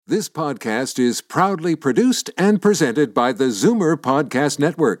This podcast is proudly produced and presented by the Zoomer Podcast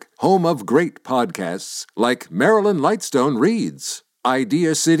Network, home of great podcasts like Marilyn Lightstone Reads,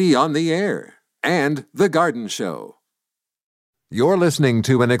 Idea City on the Air, and The Garden Show. You're listening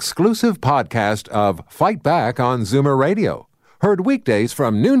to an exclusive podcast of Fight Back on Zoomer Radio, heard weekdays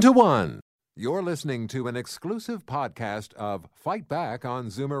from noon to 1. You're listening to an exclusive podcast of Fight Back on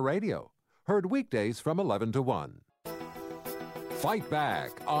Zoomer Radio, heard weekdays from 11 to 1. Fight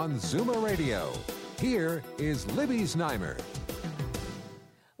Back on Zoomer Radio. Here is Libby Znaimer.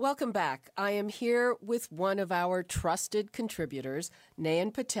 Welcome back. I am here with one of our trusted contributors,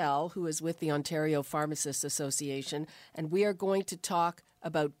 Nayan Patel, who is with the Ontario Pharmacists Association, and we are going to talk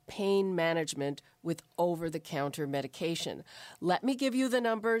about pain management with over-the-counter medication. Let me give you the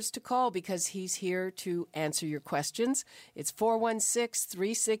numbers to call because he's here to answer your questions. It's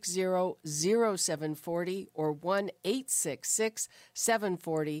 416-360-0740 or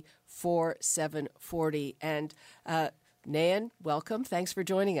 1-866-740-4740. And Nayan, welcome. Thanks for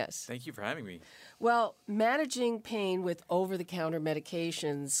joining us. Thank you for having me. Well, managing pain with over-the-counter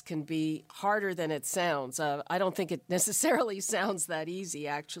medications can be harder than it sounds. I don't think it necessarily sounds that easy,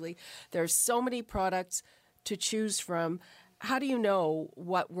 actually. There are so many products to choose from. How do you know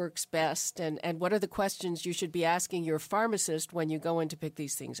what works best, and what are the questions you should be asking your pharmacist when you go in to pick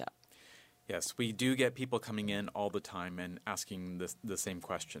these things up? Yes, we do get people coming in all the time and asking the same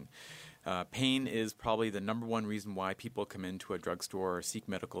question. Pain is probably the number one reason why people come into a drugstore or seek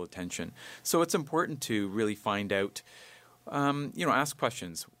medical attention. So it's important to really find out, ask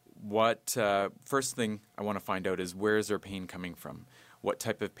questions. First thing I want to find out is, where is their pain coming from? What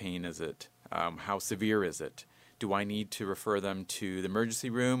type of pain is it? How severe is it? Do I need to refer them to the emergency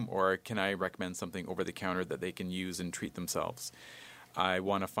room, or can I recommend something over the counter that they can use and treat themselves? I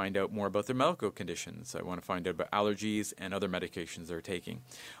want to find out more about their medical conditions. I want to find out about allergies and other medications they're taking.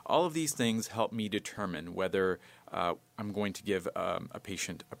 All of these things help me determine whether I'm going to give a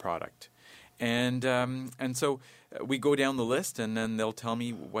patient a product. And so we go down the list, and then they'll tell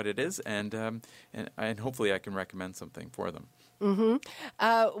me what it is, and hopefully I can recommend something for them. Mm-hmm.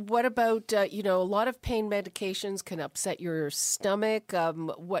 What about, a lot of pain medications can upset your stomach.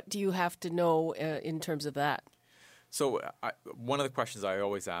 What do you have to know in terms of that? So one of the questions I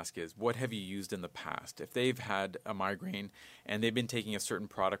always ask is, what have you used in the past? If they've had a migraine and they've been taking a certain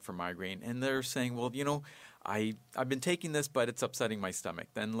product for migraine and they're saying, well, I've been taking this, but it's upsetting my stomach,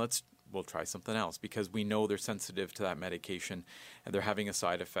 then we'll try something else, because we know they're sensitive to that medication and they're having a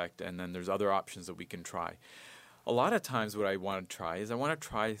side effect, and then there's other options that we can try. A lot of times what I want to try is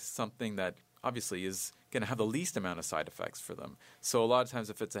something that obviously is going to have the least amount of side effects for them. So a lot of times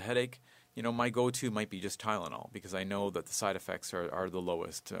if it's a headache, my go-to might be just Tylenol, because I know that the side effects are the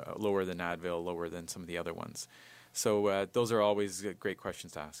lowest, lower than Advil, lower than some of the other ones. So those are always great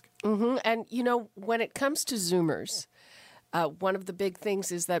questions to ask. Mm-hmm. And, when it comes to Zoomers, one of the big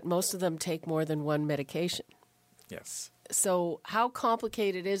things is that most of them take more than one medication. Yes. So how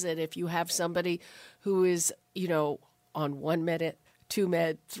complicated is it if you have somebody who is, on one med, 2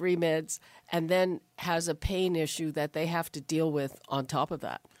 med, 3 meds, and then has a pain issue that they have to deal with on top of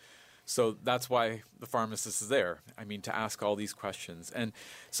that? So that's why the pharmacist is there, to ask all these questions. And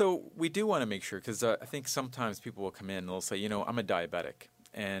so we do want to make sure, because I think sometimes people will come in and they'll say, I'm a diabetic,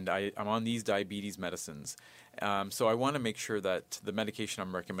 and I'm on these diabetes medicines. So I want to make sure that the medication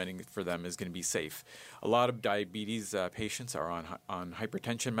I'm recommending for them is going to be safe. A lot of diabetes patients are on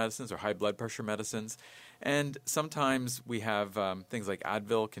hypertension medicines or high blood pressure medicines. And sometimes we have things like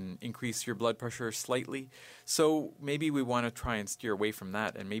Advil can increase your blood pressure slightly. So maybe we want to try and steer away from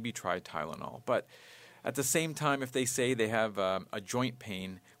that and maybe try Tylenol. But at the same time, if they say they have a joint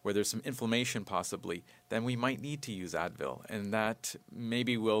pain where there's some inflammation possibly, then we might need to use Advil. And that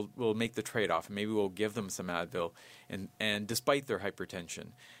maybe we'll make the trade-off. Maybe we'll give them some Advil and despite their hypertension.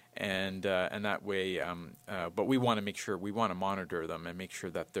 And that way, but we want to make sure, we want to monitor them and make sure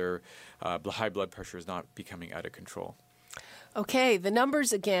that their high blood pressure is not becoming out of control. Okay, the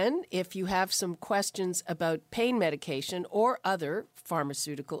numbers again, if you have some questions about pain medication or other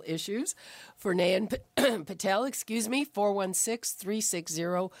pharmaceutical issues, for Nayan Patel,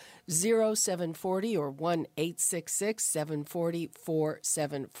 416-360-0740 or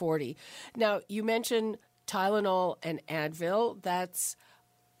 1-866-740-4740. Now, you mentioned Tylenol and Advil. That's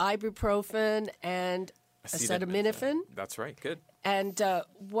ibuprofen and acetaminophen. That's right. Good. And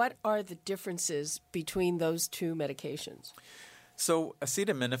what are the differences between those two medications? So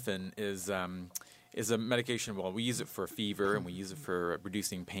acetaminophen is is a medication, well, we use it for fever and we use it for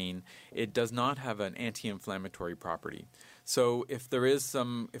reducing pain. It does not have an anti-inflammatory property. So if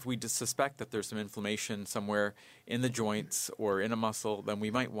we suspect that there's some inflammation somewhere in the joints or in a muscle, then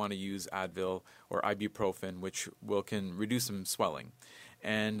we might want to use Advil or ibuprofen, which can reduce some swelling.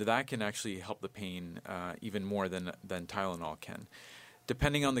 And that can actually help the pain even more than Tylenol can.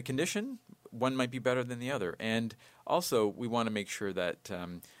 Depending on the condition, one might be better than the other. And also, we want to make sure that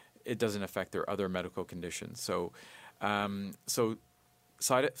it doesn't affect their other medical conditions. So,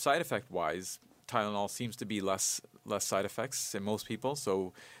 side effect wise, Tylenol seems to be less side effects in most people.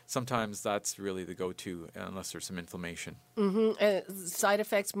 So sometimes that's really the go-to unless there's some inflammation. Side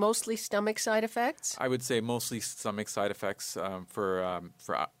effects, mostly stomach side effects? I would say mostly stomach side effects for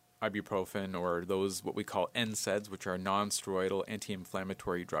ibuprofen or those what we call NSAIDs, which are non-steroidal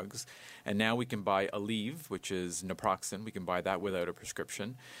anti-inflammatory drugs. And now we can buy Aleve, which is naproxen. We can buy that without a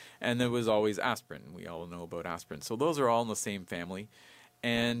prescription. And there was always aspirin. We all know about aspirin. So those are all in the same family.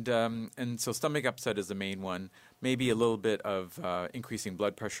 And so stomach upset is the main one. Maybe a little bit of increasing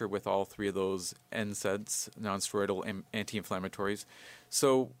blood pressure with all three of those NSAIDs, non-steroidal anti-inflammatories.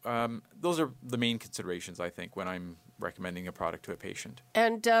 So those are the main considerations, I think, when I'm recommending a product to a patient.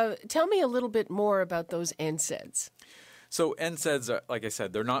 And tell me a little bit more about those NSAIDs. So NSAIDs, like I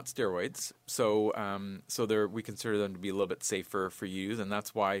said, they're not steroids. So we consider them to be a little bit safer for use, and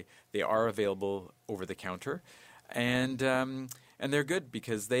that's why they are available over the counter. And they're good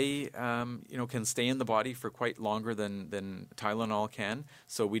because they can stay in the body for quite longer than Tylenol can.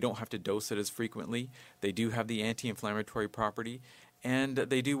 So we don't have to dose it as frequently. They do have the anti-inflammatory property, and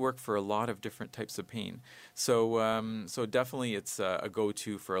they do work for a lot of different types of pain. So definitely it's a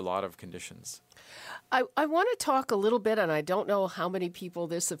go-to for a lot of conditions. I want to talk a little bit, and I don't know how many people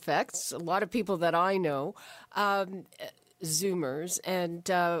this affects. A lot of people that I know, Zoomers, and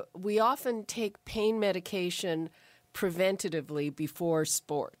we often take pain medication preventatively before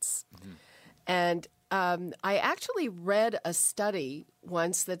sports. Mm-hmm. And I actually read a study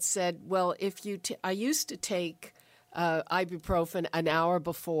once that said, well, if I used to take ibuprofen an hour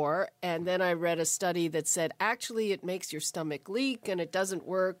before, and then I read a study that said, actually, it makes your stomach leak and it doesn't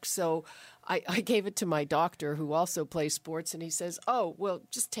work. So I gave it to my doctor who also plays sports, and he says, oh, well,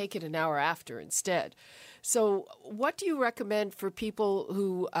 just take it an hour after instead. So what do you recommend for people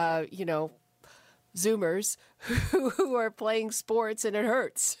who, Zoomers who are playing sports and it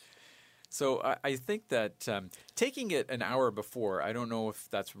hurts? So I think that taking it an hour before, I don't know if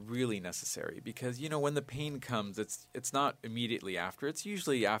that's really necessary because, when the pain comes, it's not immediately after. It's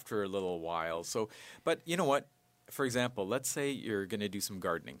usually after a little while. So, but you know what? For example, let's say you're going to do some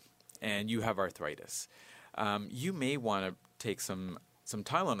gardening and you have arthritis. You may want to take some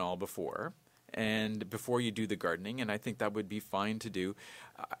Tylenol before you do the gardening, and I think that would be fine to do.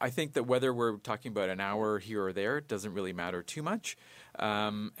 I think that whether we're talking about an hour here or there doesn't really matter too much.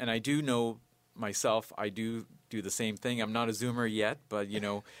 And I do know myself, I do the same thing. I'm not a Zoomer yet, but,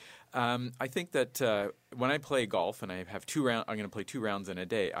 I think that when I play golf and I have 2 rounds, I'm going to play 2 rounds in a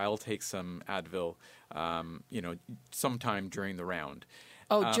day, I'll take some Advil, sometime during the round.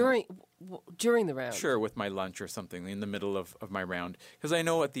 Oh, during the round? Sure, with my lunch or something in the middle of my round. Because I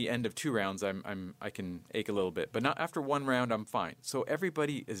know at the end of 2 rounds I can ache a little bit. But not after 1 round, I'm fine. So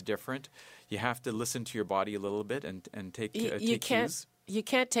everybody is different. You have to listen to your body a little bit and take cues. You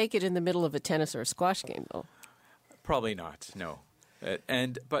can't take it in the middle of a tennis or a squash game, though. Probably not, no.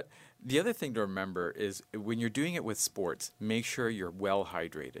 But the other thing to remember is when you're doing it with sports, make sure you're well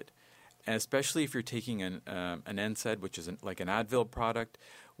hydrated. And especially if you're taking an NSAID, which is like an Advil product,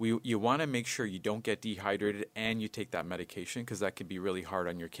 you want to make sure you don't get dehydrated and you take that medication because that could be really hard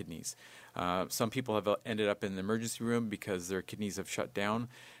on your kidneys. Some people have ended up in the emergency room because their kidneys have shut down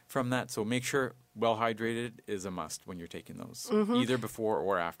from that. So make sure well hydrated is a must when you're taking those, either before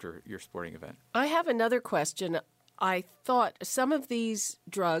or after your sporting event. I have another question. I thought some of these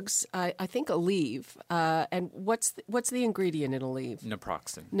drugs, I think Aleve, and what's the ingredient in Aleve?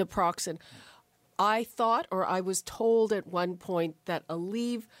 Naproxen. I thought, or I was told at one point, that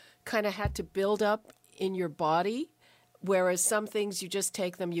Aleve kind of had to build up in your body, whereas some things you just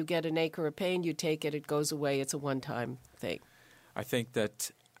take them, you get an ache or a pain, you take it, it goes away, it's a one-time thing. I think that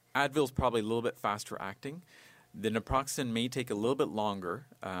Advil's probably a little bit faster acting. The naproxen may take a little bit longer,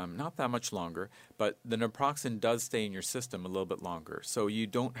 not that much longer, but the naproxen does stay in your system a little bit longer. So you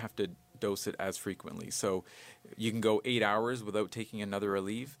don't have to dose it as frequently. So you can go 8 hours without taking another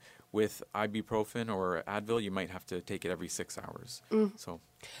Aleve. With ibuprofen or Advil, you might have to take it every 6 hours.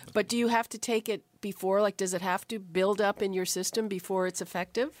 But do you have to take it before? Like, does it have to build up in your system before it's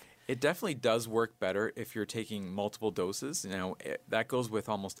effective? It definitely does work better if you're taking multiple doses. That goes with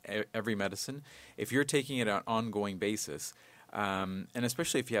almost every medicine. If you're taking it on an ongoing basis, and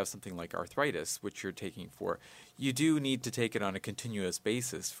especially if you have something like arthritis, which you're taking for, you do need to take it on a continuous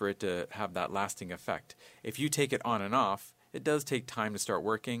basis for it to have that lasting effect. If you take it on and off, it does take time to start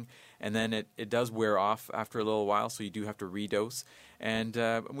working, and then it does wear off after a little while, so you do have to redose. And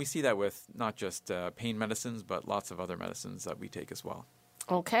we see that with not just pain medicines, but lots of other medicines that we take as well.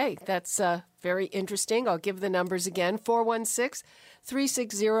 Okay, that's very interesting. I'll give the numbers again,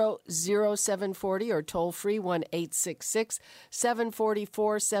 416-360-0740 or toll free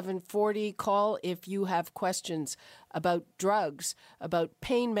 1-866-744-740. Call if you have questions about drugs, about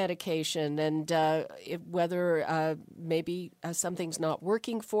pain medication, and whether maybe something's not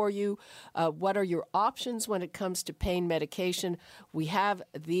working for you. What are your options when it comes to pain medication? We have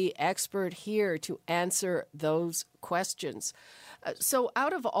the expert here to answer those questions. So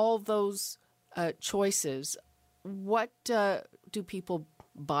out of all those choices, what do people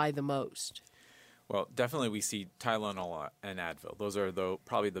buy the most? Well, definitely we see Tylenol and Advil. Those are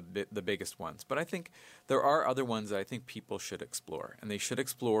probably the biggest ones. But I think there are other ones that I think people should explore, and they should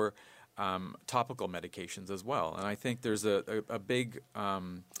explore topical medications as well. And I think there's a big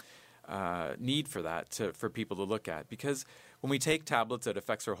need for that for people to look at, because when we take tablets that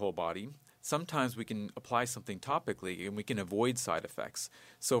affects our whole body, sometimes we can apply something topically and we can avoid side effects.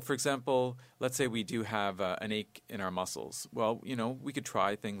 So, for example, let's say we do have an ache in our muscles. Well, we could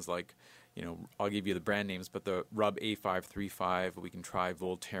try things like, I'll give you the brand names, but the Rub A535, we can try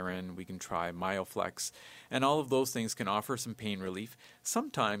Voltaren, we can try Myoflex, and all of those things can offer some pain relief.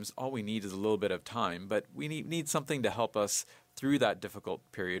 Sometimes all we need is a little bit of time, but we need something to help us through that difficult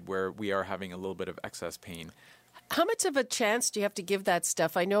period where we are having a little bit of excess pain. How much of a chance do you have to give that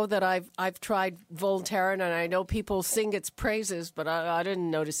stuff? I know that I've tried Voltaren, and I know people sing its praises, but I didn't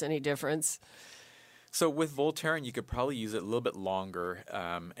notice any difference. So with Voltaren, you could probably use it a little bit longer,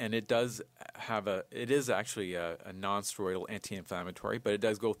 and it is actually a non-steroidal anti-inflammatory, but it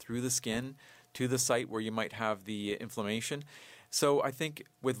does go through the skin to the site where you might have the inflammation. So I think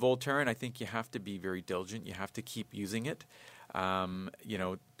with Voltaren, I think you have to be very diligent. You have to keep using it.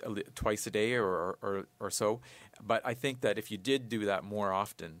 Twice a day or so. But I think that if you did do that more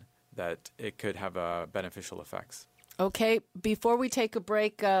often, that it could have beneficial effects. Okay, before we take a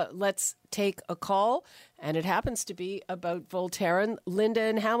break, let's take a call, and it happens to be about Voltaren. Linda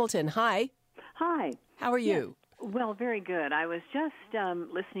in Hamilton, hi. Hi. How are you? Yes. Well, very good. I was just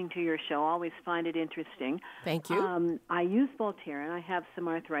listening to your show. Always find it interesting. Thank you. I use Voltaren. I have some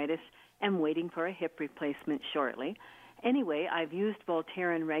arthritis. I'm waiting for a hip replacement shortly. Anyway, I've used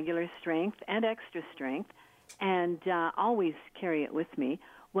Voltaren regular strength and extra strength, and always carry it with me.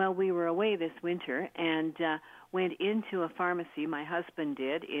 Well, we were away this winter and went into a pharmacy, my husband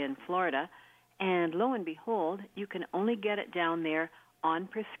did, in Florida, and lo and behold, you can only get it down there on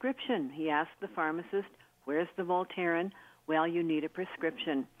prescription. He asked the pharmacist, where's the Voltaren? Well, you need a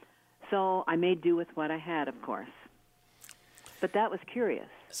prescription. So I made do with what I had, of course. But that was curious.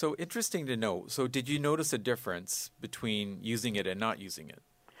 So interesting to know. So did you notice a difference between using it and not using it?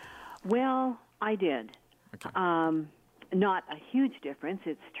 Well, I did. Okay. Not a huge difference,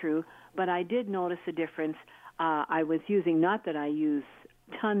 it's true, but I did notice a difference. I was using, not that I use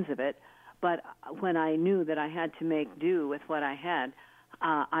tons of it, but when I knew that I had to make do with what I had,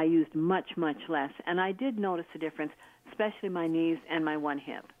 I used much, much less. And I did notice a difference, especially my knees and my one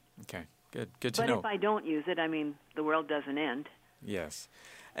hip. Okay, good to know. But if I don't use it, the world doesn't end. Yes.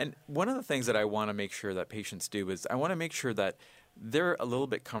 And one of the things that I want to make sure that patients do is I want to make sure that they're a little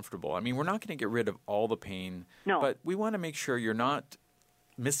bit comfortable. I mean, we're not going to get rid of all the pain, but we want to make sure you're not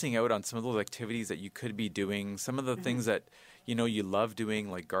missing out on some of those activities that you could be doing, some of the things that, you love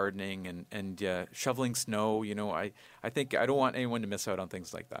doing, like gardening and shoveling snow. I think I don't want anyone to miss out on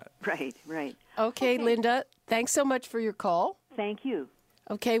things like that. Right. Okay, Linda, thanks so much for your call. Thank you.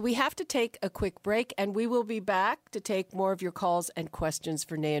 Okay, we have to take a quick break, and we will be back to take more of your calls and questions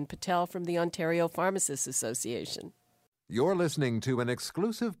for Nayan Patel from the Ontario Pharmacists Association. You're listening to an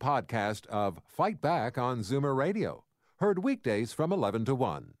exclusive podcast of Fight Back on Zoomer Radio. Heard weekdays from 11 to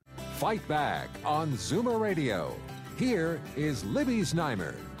 1. Fight Back on Zoomer Radio. Here is Libby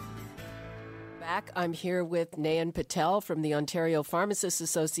Znaimer. Back, I'm here with Nayan Patel from the Ontario Pharmacists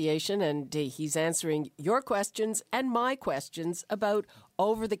Association, and he's answering your questions and my questions about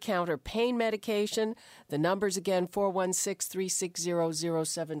over-the-counter pain medication. The numbers again,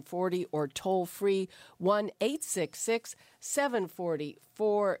 416-360-0740 or toll-free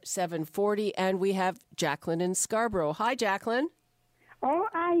 1-866-740-4740. And we have Jacqueline in Scarborough. Hi, Jacqueline. Oh,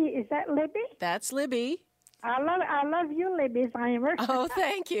 hi. Is that Libby? That's Libby. I love you, Libby Heimer. Oh,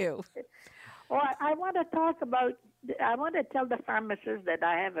 thank you. Oh, I want to talk about. I want to tell the pharmacist that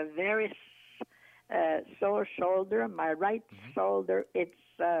I have a very sore shoulder. My right shoulder. It's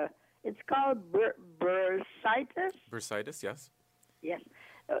called bursitis. Bursitis, yes. Yes.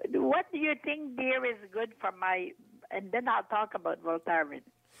 What do you think, dear, is good for my? And then I'll talk about Voltaren.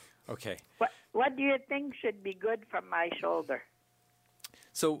 Okay. What do you think should be good for my shoulder?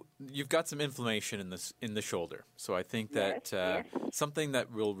 So you've got some inflammation in the shoulder. So I think that Yes. something that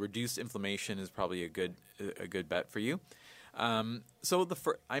will reduce inflammation is probably a good bet for you.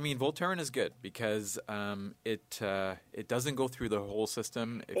 Voltaren is good because it doesn't go through the whole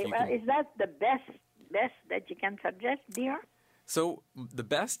system. Is that the best that you can suggest, dear? So the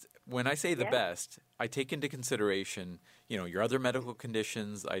best, when I say the best, I take into consideration, your other medical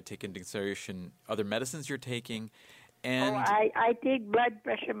conditions. I take into consideration other medicines you're taking, and I take blood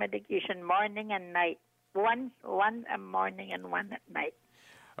pressure medication morning and night. One a morning and one at night.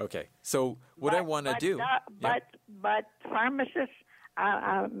 Okay. So what I want to do, but pharmacist,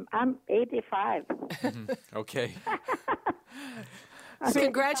 I'm 85. Okay. So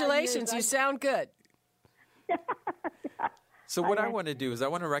congratulations, you sound good. So what I want to do is I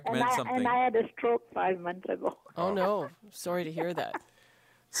want to recommend something. And I had a stroke 5 months ago. Oh no, sorry to hear that.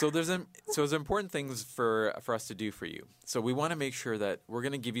 So there's important things for us to do for you. So we want to make sure that we're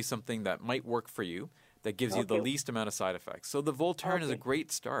going to give you something that might work for you, that gives you the least amount of side effects. So the Voltaren is a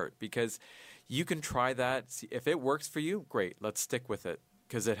great start because you can try that. See, if it works for you, great. Let's stick with it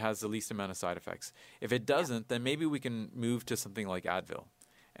because it has the least amount of side effects. If it doesn't, then maybe we can move to something like Advil.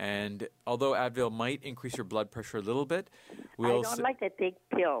 And although Advil might increase your blood pressure a little bit, I don't like to take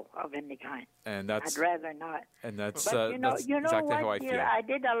pill of any kind. And I'd rather not. And that's but that's exactly what, how I dear, feel. I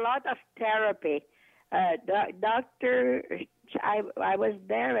did a lot of therapy. Doctor, I was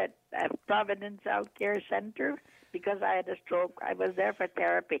there at Providence Healthcare Center because I had a stroke. I was there for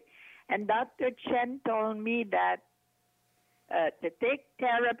therapy, and Dr. Chen told me that to take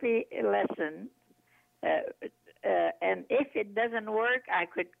therapy lesson. And if it doesn't work, I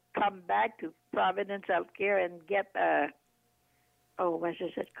could come back to Providence Healthcare and get what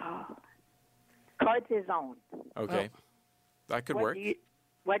is it called? Cortisone. Okay, that could work.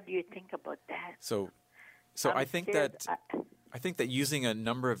 What do you think about that? So I think that using a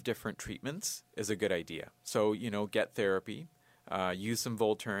number of different treatments is a good idea. So get therapy, use some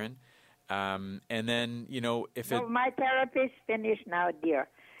Voltaren, and then my therapy's finished now, dear.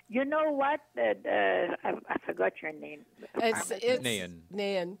 You know what? I forgot your name. It's Nayan.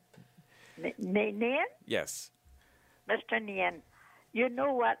 Nayan. Nayan? Yes. Mr. Nayan. You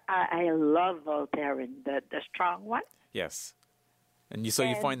know what? I love Voltaren, the strong one. Yes. And you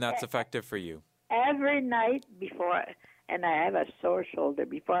find that's effective for you? Every night before, and I have a sore shoulder,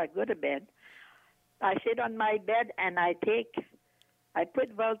 before I go to bed, I sit on my bed and I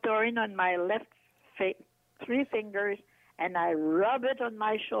put Voltaren on my left 3 fingers, and I rub it on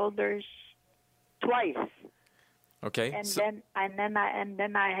my shoulders twice. Okay. And then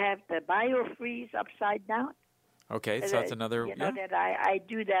I have the BioFreeze upside down. Okay, so that's another. That I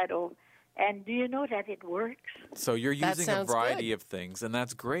do that. And do you know that it works? So you're using a variety of things, and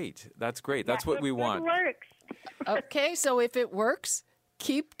that's great. That's great. That's what we want. It works. Okay, so if it works,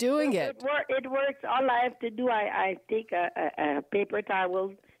 keep doing it. It works. All I have to do, I take a paper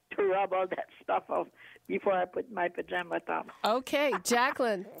towel to rub all that stuff off before I put my pajama top. Okay,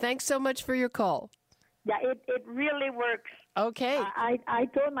 Jacqueline, thanks so much for your call. Yeah, it really works. Okay. I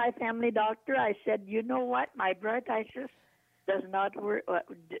told my family doctor, I said, you know what, my bursitis does not work.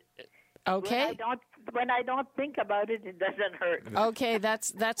 Okay. When I don't think about it, it doesn't hurt. Okay,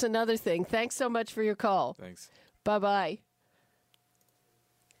 that's another thing. Thanks so much for your call. Thanks. Bye-bye.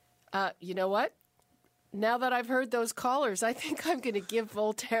 You know what? Now that I've heard those callers, I think I'm going to give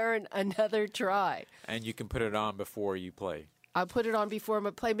Voltaren another try. And you can put it on before you play. I'll put it on before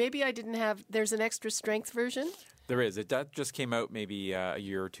I play. Maybe I didn't have... There's an extra strength version? There is. That just came out maybe a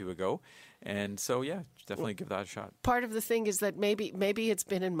year or two ago. And so, yeah, definitely give that a shot. Part of the thing is that maybe it's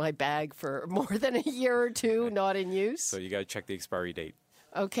been in my bag for more than a year or two, not in use. So you got to check the expiry date.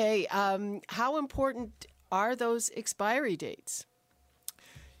 Okay. How important are those expiry dates?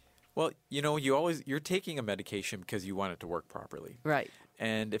 Well, you're taking a medication because you want it to work properly. Right.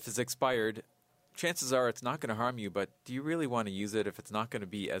 And if it's expired, chances are it's not going to harm you, but do you really want to use it if it's not going to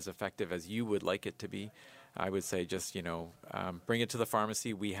be as effective as you would like it to be? I would say just, bring it to the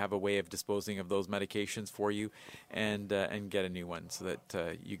pharmacy. We have a way of disposing of those medications for you and get a new one so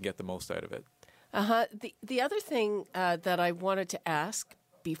that you can get the most out of it. Uh-huh. The other thing that I wanted to ask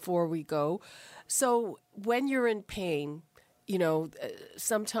before we go, so when you're in pain,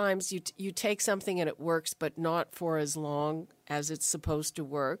 sometimes you take something and it works, but not for as long as it's supposed to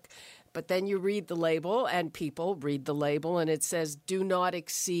work. But then you read the label, and people read the label, and it says, do not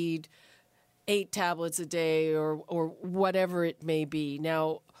exceed 8 tablets a day or whatever it may be.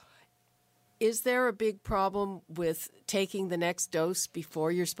 Now, is there a big problem with taking the next dose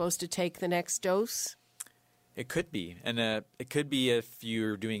before you're supposed to take the next dose? It could be, and it could be if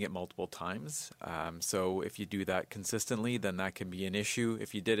you're doing it multiple times. So if you do that consistently, then that can be an issue.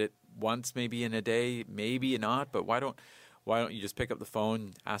 If you did it once, maybe in a day, maybe not. But why don't you just pick up the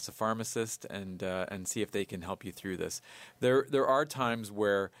phone, ask the pharmacist, and see if they can help you through this? There are times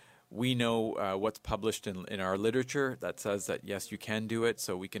where we know what's published in our literature that says that yes, you can do it,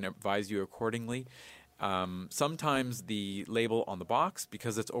 so we can advise you accordingly. Sometimes the label on the box,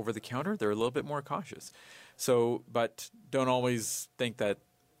 because it's over the counter, they're a little bit more cautious. So, but don't always think that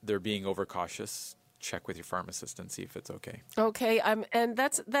they're being overcautious. Check with your pharmacist and see if it's okay. Okay, and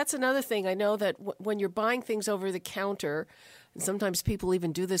that's another thing. I know that when you're buying things over the counter, and sometimes people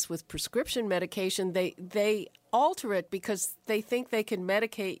even do this with prescription medication, they alter it because they think they can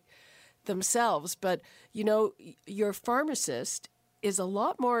medicate themselves. But, your pharmacist is a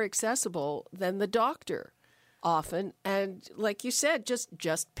lot more accessible than the doctor often. And like you said,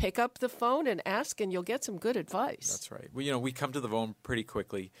 just pick up the phone and ask, and you'll get some good advice. That's right. Well, we come to the phone pretty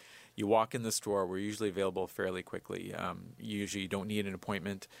quickly. You walk in the store, we're usually available fairly quickly. You usually don't need an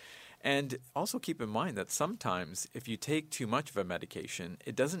appointment. And also keep in mind that sometimes if you take too much of a medication,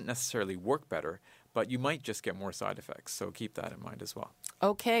 it doesn't necessarily work better, but you might just get more side effects. So keep that in mind as well.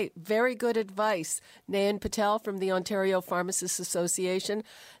 Okay, very good advice. Nayan Patel from the Ontario Pharmacists Association,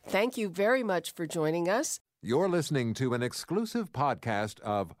 thank you very much for joining us. You're listening to an exclusive podcast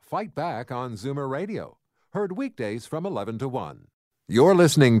of Fight Back on Zoomer Radio, heard weekdays from 11 to 1. You're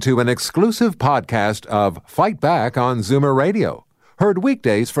listening to an exclusive podcast of Fight Back on Zoomer Radio, heard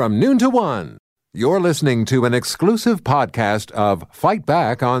weekdays from noon to 1. You're listening to an exclusive podcast of Fight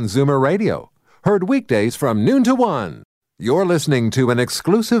Back on Zoomer Radio, heard weekdays from noon to 1. You're listening to an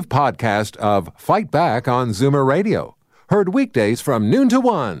exclusive podcast of Fight Back on Zoomer Radio, heard weekdays from noon to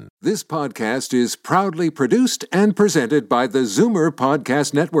 1. This podcast is proudly produced and presented by the Zoomer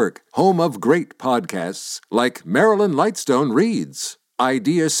Podcast Network, home of great podcasts like Marilyn Lightstone Reads,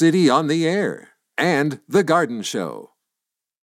 Idea City on the Air, and The Garden Show.